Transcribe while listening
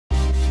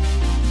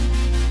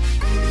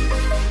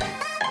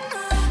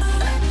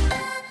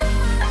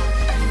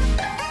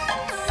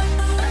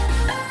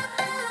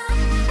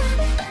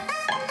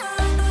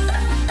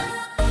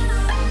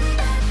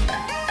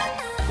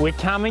We're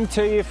coming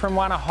to you from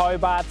one of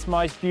Hobart's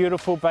most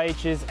beautiful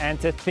beaches, and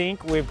to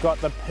think we've got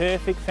the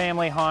perfect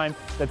family home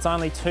that's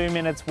only 2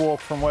 minutes walk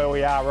from where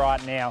we are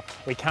right now.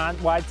 We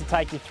can't wait to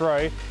take you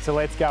through, so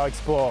let's go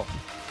explore.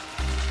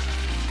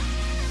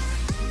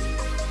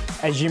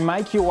 As you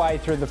make your way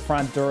through the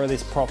front door of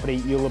this property,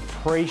 you'll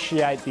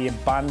appreciate the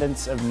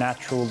abundance of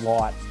natural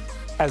light,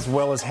 as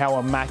well as how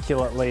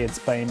immaculately it's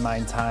been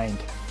maintained.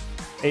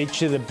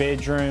 Each of the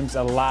bedrooms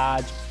are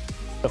large.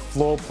 The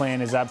floor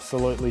plan is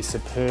absolutely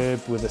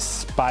superb with a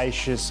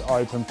spacious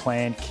open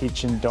plan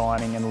kitchen,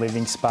 dining and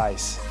living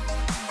space.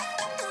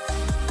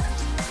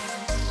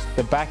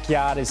 The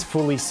backyard is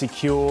fully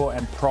secure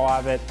and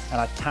private,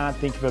 and I can't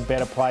think of a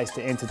better place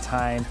to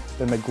entertain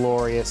than the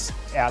glorious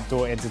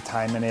outdoor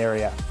entertainment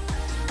area.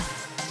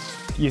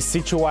 You're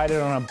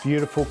situated on a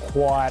beautiful,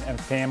 quiet and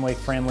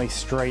family-friendly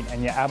street,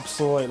 and you're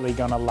absolutely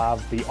going to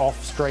love the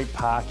off-street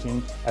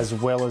parking as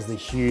well as the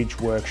huge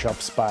workshop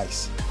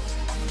space.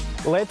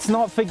 Let's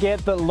not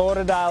forget that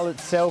Lauderdale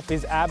itself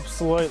is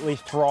absolutely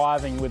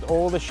thriving with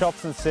all the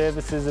shops and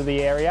services of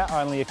the area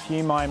only a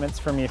few moments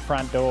from your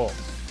front door.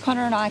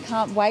 Conor and I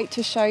can't wait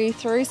to show you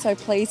through, so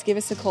please give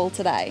us a call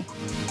today.